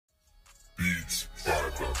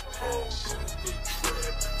You've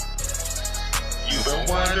been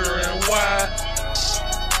wondering why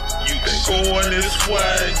you've been going this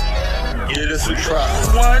way. Give this a try.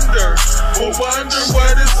 Wonder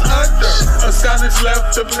what is under. A sign is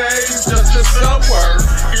left to blaze, just a somewhere.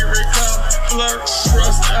 Here it comes, flirt,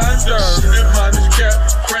 thrust under. And mine is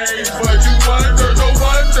kept crazed, but you wonder, no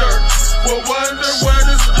wonder. Well, wonder what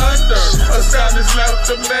is under. A sign is left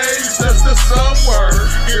to blaze, just a somewhere.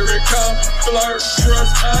 Here it comes, flirt,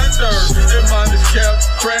 trust under. And mine is kept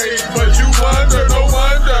crazed, but you wonder, no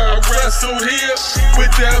wonder. I wrestled here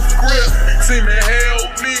with death grip, seeming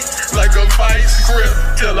held me like a vice grip,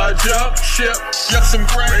 till I jumped ship. Left some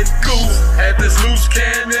great goose, had this loose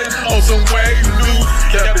cannon on some way loose.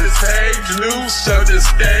 Kept this page loose, so the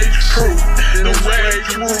stage proof. The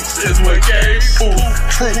rage roots is what gave proof.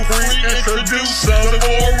 Truth reintroduced some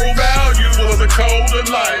moral value was a code of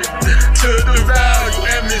life to the value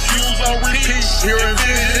and misuse on repeat. Hearing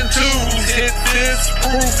vision twos, hit this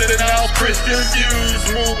proof that in our Christian views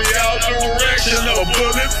move me out the direction of a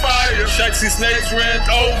bullet fire. Shaxy snakes ran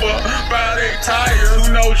over by their tires.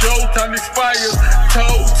 Who knows your time expires?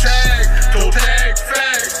 Toe tag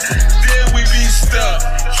fact. Then we be stuck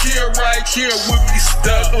here, right here. We be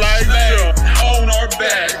stuck like that on our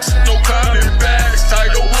backs. No coming backs.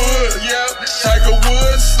 Tiger Woods, yep. Tiger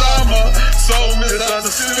Woods summer. So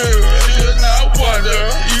misunderstood. Should not wonder.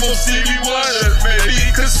 Evil Stevie Wonder. Maybe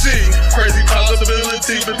you could see crazy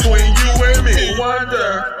possibility between you and me.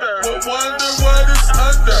 Wonder what is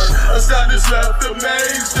under. A sign is left to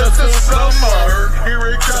maze, just a summer. Here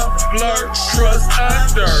it comes, flirt, trust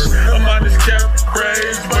under. A mind is kept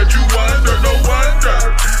crazed, but you wonder, no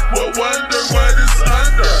wonder. Well, wonder what is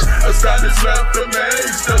under. A sign is left to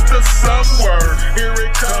maze, just a somewhere. Here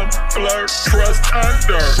it comes, flirt, trust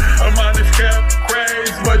under. A mind is kept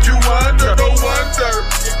crazed, but you wonder, no wonder.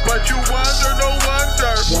 But you wonder, no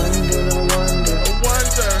wonder. Wonder, no wonder.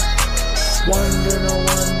 Wonder. Wonder, no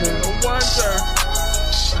wonder. Wonder.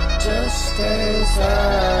 Just stay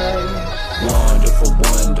inside. Wonderful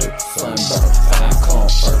wonder, sunburn, find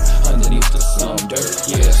comfort underneath the sun dirt.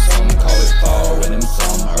 Yeah, some call it fall and them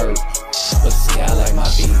some hurt. But see, I like my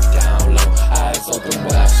beat down low, eyes open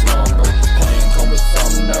while I slumber. Pain come with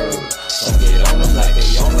some nerve. Some get on them like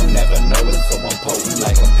they own them, never know it. So I'm potent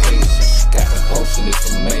like I'm patient. Got the potion, it's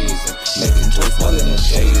amazing. Making jokes while in the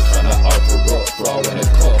days, trying to offer up, brawl in a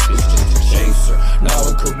cup, it's just a chaser. Now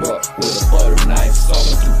I'm corrupt with a butter knife,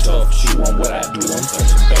 sawing through tough. Chew on what I do, I'm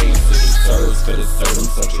such a basic. It serves for the serve, I'm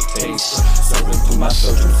such a taster. Serving through my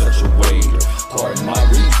search, I'm such a waiter. Pardon my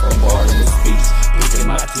read from barring the speech. Picking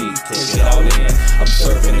my teeth, take it all in.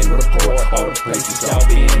 Observing and report all the places y'all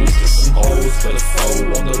been. It's just some holes for the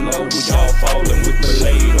soul on the low. We all falling with the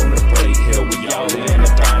blade on the break hill. We all in a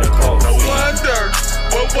kind of cold. No wonder,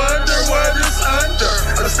 but wonder what is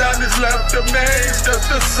under. A sign is left to maze,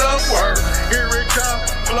 just a somewhere. Here it comes,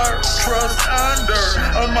 flirt, trust under.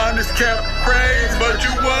 A mind is kept crazed, but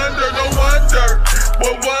you wonder, no wonder.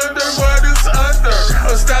 But wonder what is under.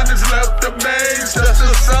 A sign is left to maze, just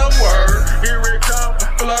a somewhere. Here it comes,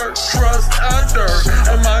 flirt, trust under.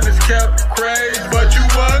 A mind is kept crazed, but you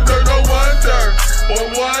wonder, no wonder.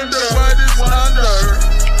 But wonder what is under.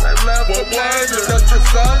 What wonder, just a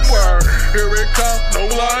somewhere. Here it comes, no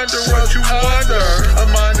wonder what you wonder. A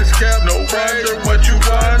mind is kept, no wonder what you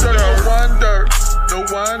wonder. No wonder, no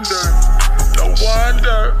wonder, no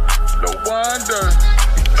wonder, no wonder,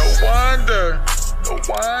 no wonder, no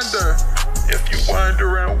wonder. If you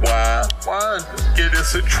wondering why, wonder, give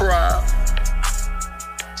this a try.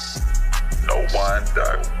 No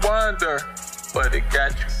wonder, but it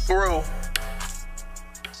got you through.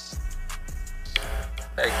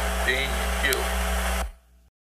 Hey, then you